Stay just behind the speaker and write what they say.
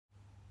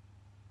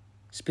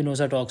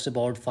Spinoza talks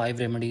about five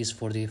remedies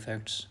for the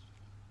effects.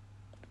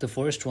 The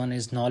first one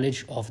is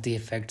knowledge of the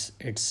effects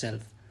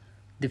itself.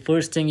 The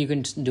first thing you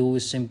can do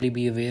is simply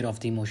be aware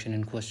of the emotion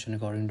in question,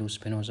 according to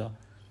Spinoza.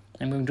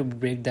 I'm going to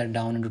break that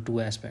down into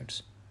two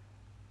aspects.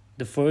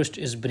 The first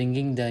is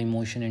bringing the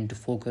emotion into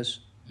focus,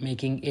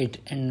 making it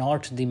and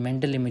not the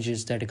mental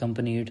images that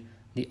accompany it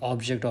the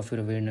object of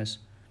your awareness.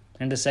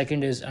 And the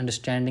second is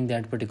understanding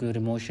that particular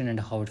emotion and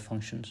how it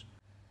functions.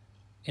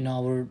 In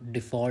our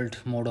default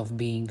mode of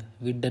being,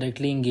 we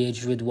directly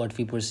engage with what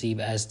we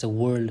perceive as the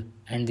world,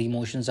 and the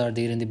emotions are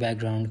there in the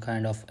background,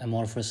 kind of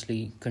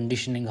amorphously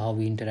conditioning how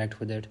we interact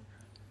with it.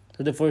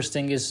 So, the first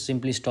thing is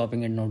simply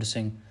stopping and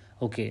noticing,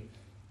 okay,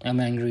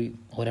 I'm angry,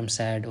 or I'm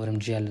sad, or I'm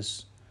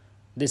jealous.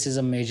 This is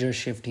a major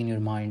shift in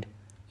your mind.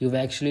 You've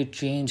actually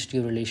changed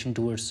your relation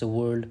towards the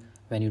world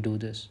when you do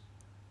this.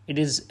 It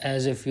is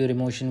as if your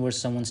emotion were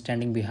someone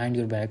standing behind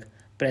your back,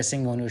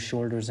 pressing on your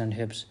shoulders and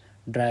hips,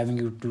 driving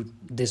you to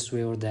this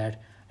way or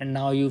that, and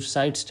now you've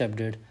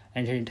sidestepped it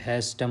and it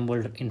has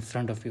stumbled in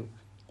front of you.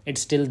 It's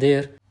still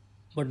there,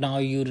 but now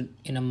you're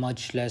in a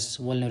much less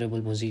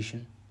vulnerable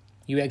position.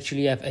 You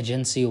actually have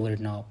agency over it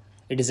now.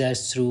 It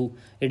is through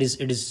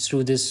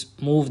this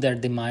move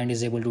that the mind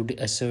is able to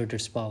assert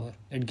its power.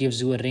 It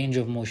gives you a range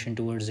of motion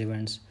towards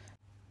events,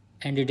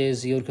 and it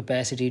is your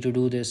capacity to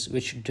do this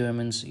which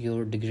determines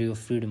your degree of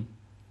freedom.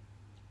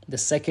 The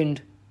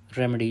second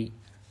remedy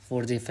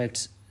for the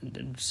effects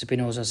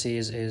Spinoza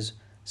says is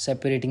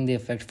separating the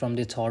effect from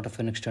the thought of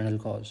an external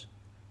cause.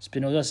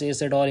 Spinoza says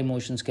that all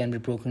emotions can be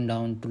broken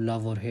down to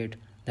love or hate,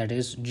 that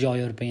is,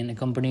 joy or pain,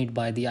 accompanied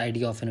by the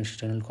idea of an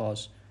external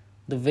cause.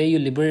 The way you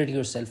liberate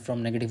yourself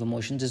from negative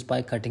emotions is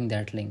by cutting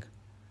that link.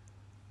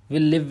 We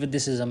live with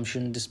this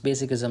assumption, this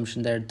basic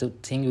assumption that the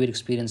thing we're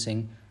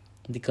experiencing,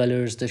 the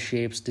colors, the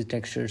shapes, the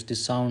textures, the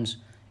sounds,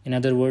 in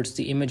other words,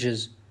 the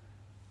images,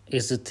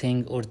 is the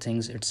thing or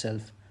things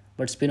itself.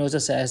 But Spinoza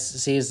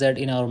says that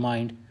in our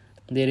mind,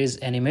 there is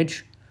an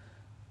image,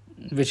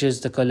 which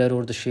is the color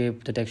or the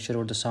shape, the texture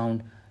or the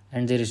sound,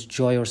 and there is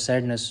joy or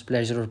sadness,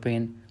 pleasure or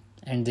pain,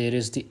 and there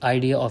is the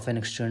idea of an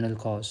external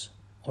cause,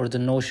 or the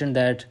notion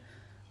that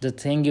the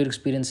thing you're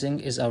experiencing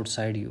is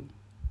outside you.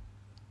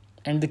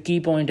 And the key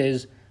point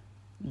is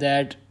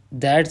that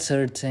that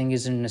third thing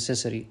isn't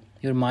necessary.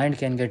 Your mind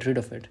can get rid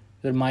of it.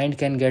 Your mind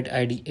can get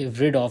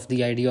rid of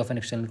the idea of an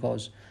external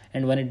cause.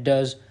 And when it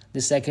does,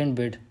 the second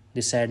bit,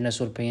 the sadness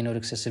or pain or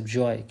excessive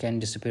joy, can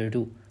disappear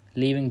too,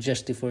 leaving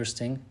just the first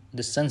thing,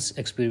 the sense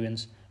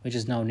experience, which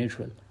is now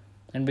neutral.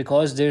 And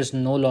because there's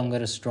no longer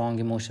a strong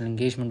emotional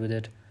engagement with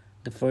it,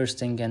 the first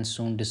thing can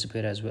soon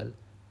disappear as well.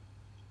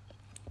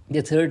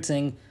 The third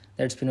thing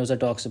that Spinoza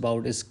talks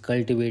about is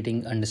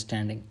cultivating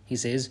understanding. He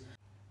says,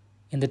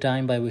 in the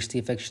time by which the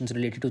affections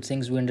related to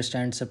things we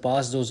understand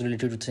surpass those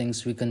related to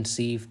things we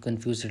conceive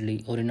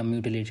confusedly or in a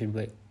mutilated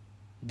way,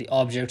 the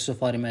objects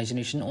of our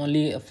imagination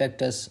only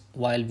affect us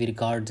while we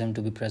regard them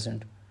to be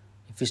present.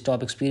 If we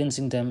stop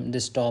experiencing them, they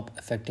stop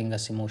affecting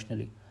us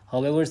emotionally.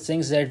 However,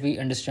 things that we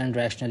understand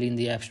rationally in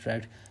the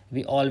abstract,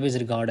 we always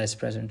regard as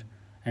present,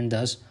 and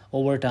thus,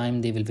 over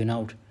time, they will win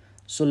out.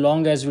 So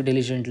long as we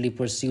diligently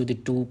pursue the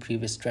two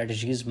previous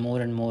strategies,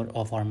 more and more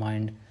of our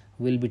mind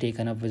will be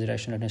taken up with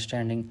rational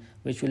understanding,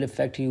 which will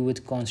affect you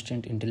with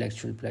constant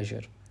intellectual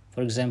pleasure.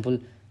 For example,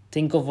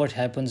 think of what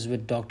happens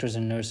with doctors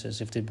and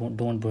nurses if they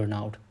don't burn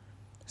out.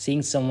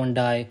 Seeing someone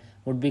die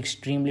would be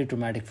extremely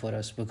traumatic for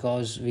us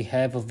because we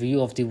have a view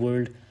of the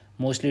world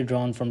mostly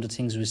drawn from the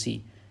things we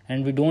see,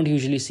 and we don't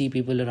usually see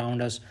people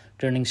around us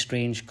turning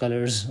strange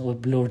colors or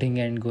bloating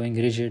and going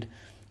rigid.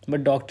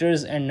 But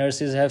doctors and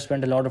nurses have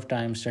spent a lot of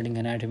time studying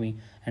anatomy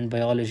and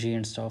biology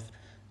and stuff.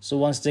 So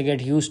once they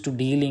get used to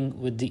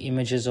dealing with the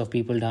images of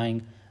people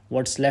dying,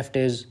 what's left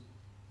is,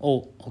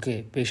 oh,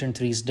 okay, patient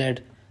 3 is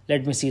dead.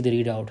 Let me see the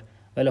readout.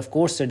 Well, of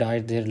course they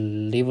died. Their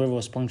liver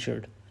was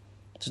punctured.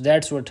 So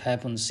that's what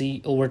happens.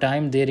 See, over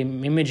time, their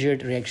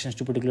immediate reactions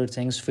to particular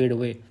things fade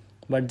away,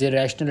 but their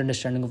rational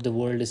understanding of the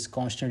world is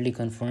constantly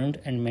confirmed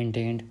and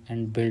maintained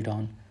and built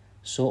on.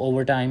 So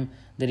over time,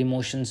 their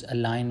emotions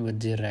align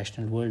with their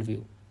rational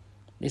worldview.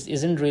 This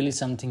isn't really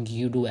something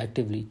you do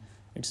actively.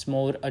 It's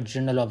more a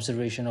general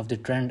observation of the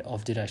trend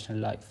of the rational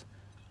life.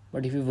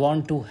 But if you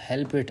want to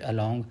help it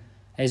along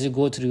as you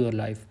go through your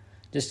life,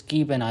 just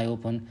keep an eye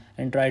open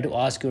and try to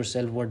ask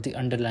yourself what the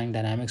underlying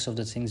dynamics of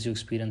the things you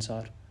experience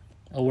are.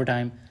 Over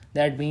time,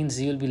 that means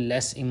you'll be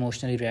less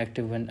emotionally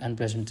reactive when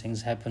unpleasant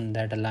things happen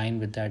that align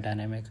with that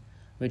dynamic,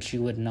 which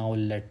you were now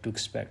led to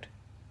expect.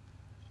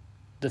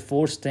 The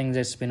fourth thing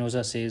that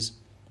Spinoza says,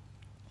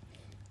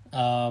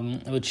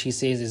 which he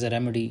says is a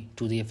remedy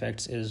to the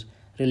effects, is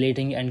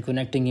relating and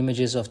connecting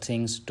images of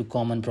things to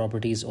common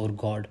properties or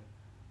God.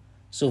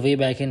 So way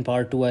back in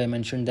part 2, I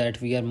mentioned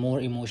that we are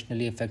more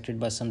emotionally affected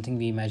by something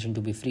we imagine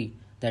to be free.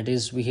 That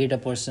is, we hate a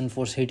person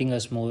for hitting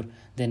us more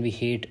than we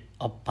hate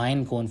a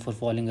pine cone for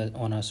falling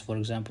on us, for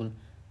example.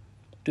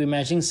 To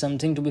imagine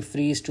something to be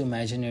free is to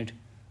imagine it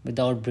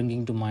without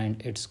bringing to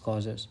mind its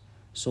causes.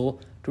 So,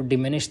 to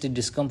diminish the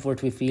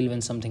discomfort we feel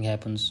when something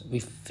happens,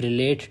 we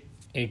relate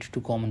it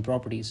to common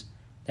properties.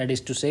 That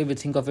is to say, we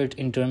think of it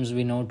in terms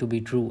we know to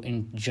be true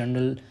in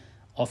general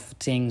of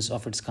things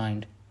of its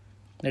kind.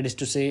 That is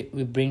to say,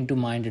 we bring to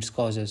mind its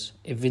causes.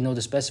 If we know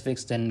the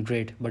specifics, then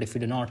great, but if we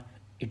do not,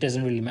 it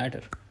doesn't really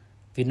matter.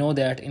 We know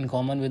that, in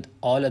common with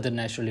all other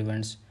natural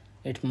events,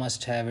 it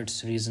must have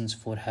its reasons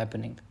for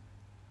happening.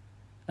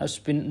 Now,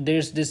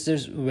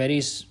 there's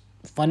very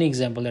funny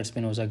example that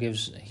Spinoza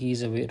gives.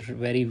 He's a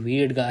very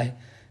weird guy.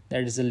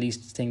 That is the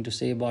least thing to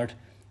say. But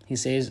he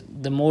says,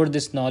 the more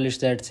this knowledge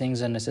that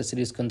things are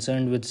necessary is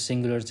concerned with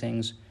singular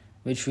things,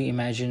 which we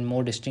imagine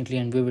more distinctly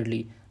and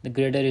vividly, the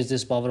greater is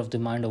this power of the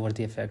mind over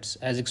the effects,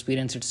 as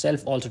experience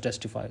itself also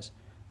testifies.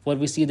 For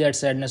we see that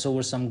sadness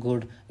over some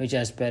good which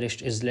has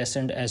perished is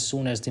lessened as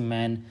soon as the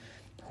man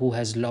who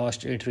has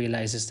lost it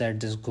realizes that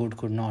this good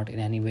could not in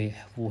any way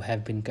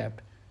have been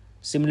kept.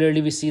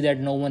 Similarly, we see that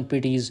no one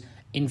pities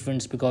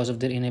infants because of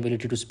their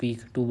inability to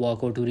speak, to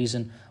walk, or to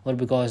reason, or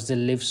because they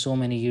live so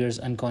many years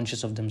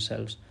unconscious of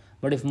themselves.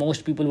 But if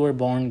most people were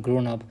born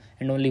grown up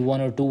and only one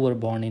or two were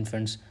born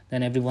infants,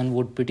 then everyone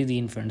would pity the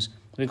infants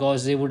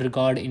because they would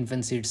regard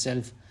infancy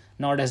itself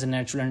not as a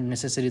natural and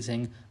necessary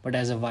thing, but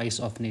as a vice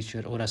of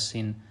nature or a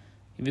sin.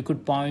 We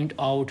could point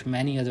out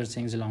many other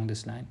things along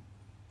this line.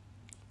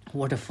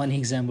 What a funny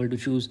example to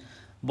choose.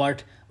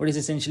 But what is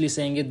essentially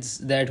saying is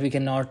that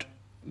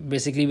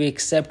we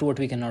accept what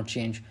we cannot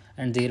change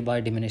and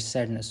thereby diminish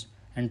sadness,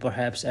 and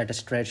perhaps at a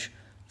stretch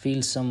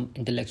feel some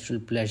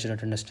intellectual pleasure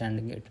at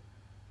understanding it.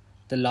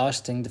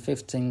 The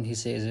fifth thing he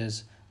says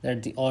is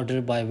that the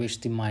order by which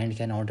the mind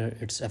can order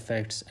its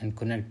effects and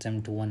connect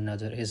them to one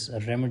another is a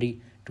remedy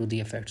to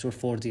the effects or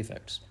for the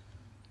effects.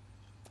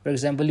 For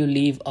example, you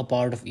leave a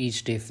part of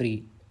each day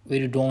free, where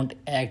you don't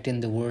act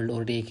in the world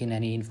or take in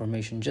any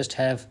information. Just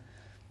have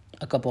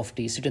a cup of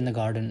tea, sit in the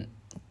garden,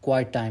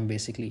 quiet time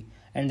basically,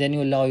 and then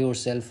you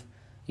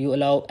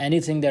allow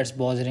anything that's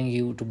bothering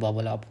you to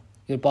bubble up.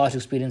 Your past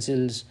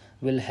experiences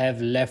will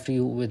have left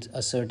you with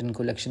a certain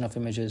collection of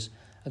images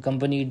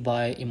accompanied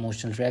by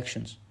emotional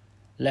reactions.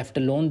 Left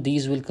alone,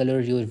 these will color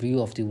your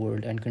view of the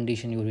world and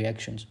condition your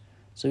reactions.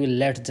 So you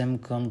let them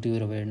come to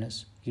your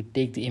awareness. You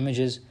take the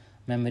images,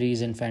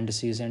 memories, and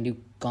fantasies, and you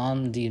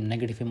calm the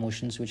negative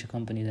emotions which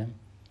accompany them.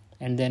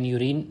 And then you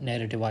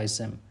re-narrativize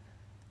them.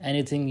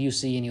 Anything you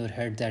see in your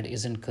head that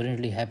isn't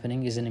currently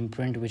happening is an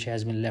imprint which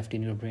has been left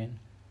in your brain.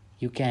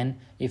 You can,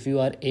 if you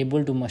are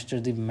able to muster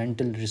the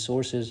mental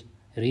resources,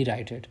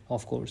 rewrite it,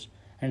 of course.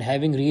 And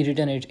having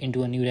rewritten it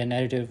into a new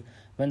narrative,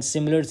 when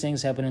similar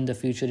things happen in the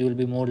future, you will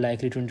be more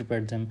likely to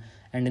interpret them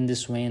and in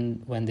this way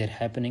when they're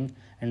happening,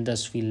 and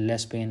thus feel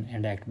less pain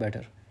and act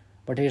better.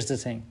 But here's the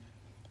thing.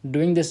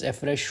 Doing this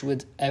afresh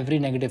with every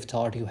negative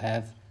thought you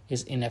have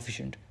is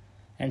inefficient.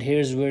 And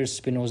here's where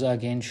Spinoza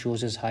again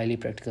shows his highly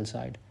practical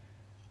side.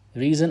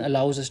 Reason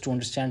allows us to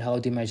understand how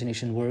the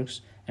imagination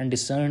works and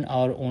discern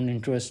our own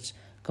interests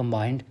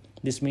combined.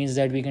 This means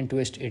that we can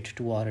twist it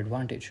to our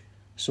advantage.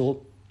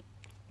 So,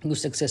 you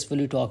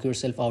successfully talk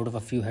yourself out of a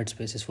few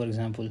headspaces, for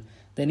example.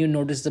 Then you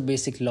notice the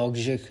basic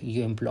logic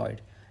you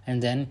employed,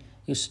 and then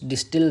you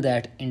distill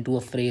that into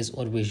a phrase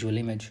or visual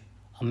image,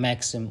 a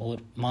maxim or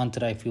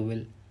mantra, if you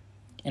will.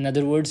 In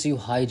other words, you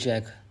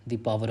hijack the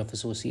power of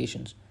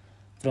associations.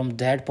 From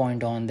that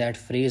point on, that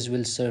phrase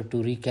will serve to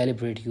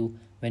recalibrate you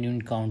when you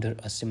encounter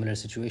a similar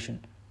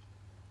situation.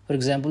 For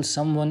example,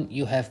 someone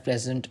you have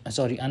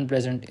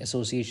unpleasant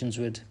associations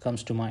with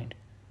comes to mind.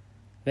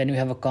 When you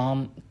have a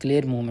calm,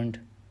 clear moment,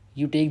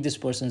 you take this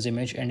person's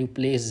image and you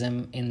place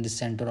them in the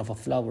center of a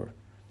flower.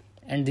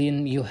 And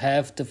then you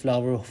have the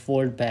flower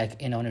fold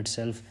back in on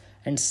itself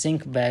and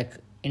sink back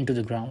into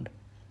the ground.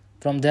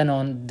 From then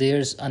on,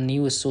 there's a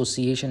new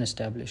association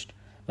established.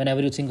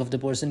 Whenever you think of the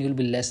person, you'll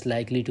be less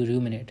likely to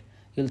ruminate.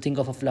 You'll think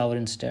of a flower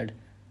instead.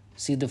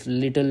 See the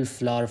little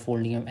flower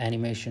folding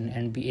animation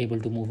and be able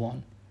to move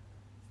on.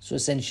 So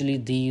essentially,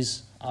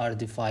 these are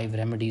the 5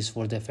 remedies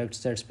for the effects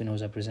that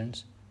Spinoza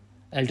presents.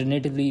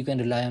 Alternatively, you can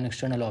rely on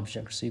external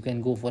objects. You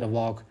can go for a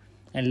walk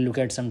and look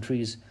at some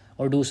trees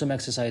or do some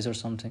exercise or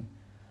something.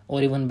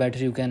 Or even better,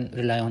 you can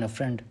rely on a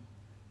friend.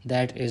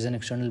 That is an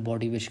external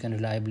body which can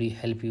reliably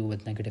help you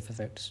with negative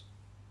effects.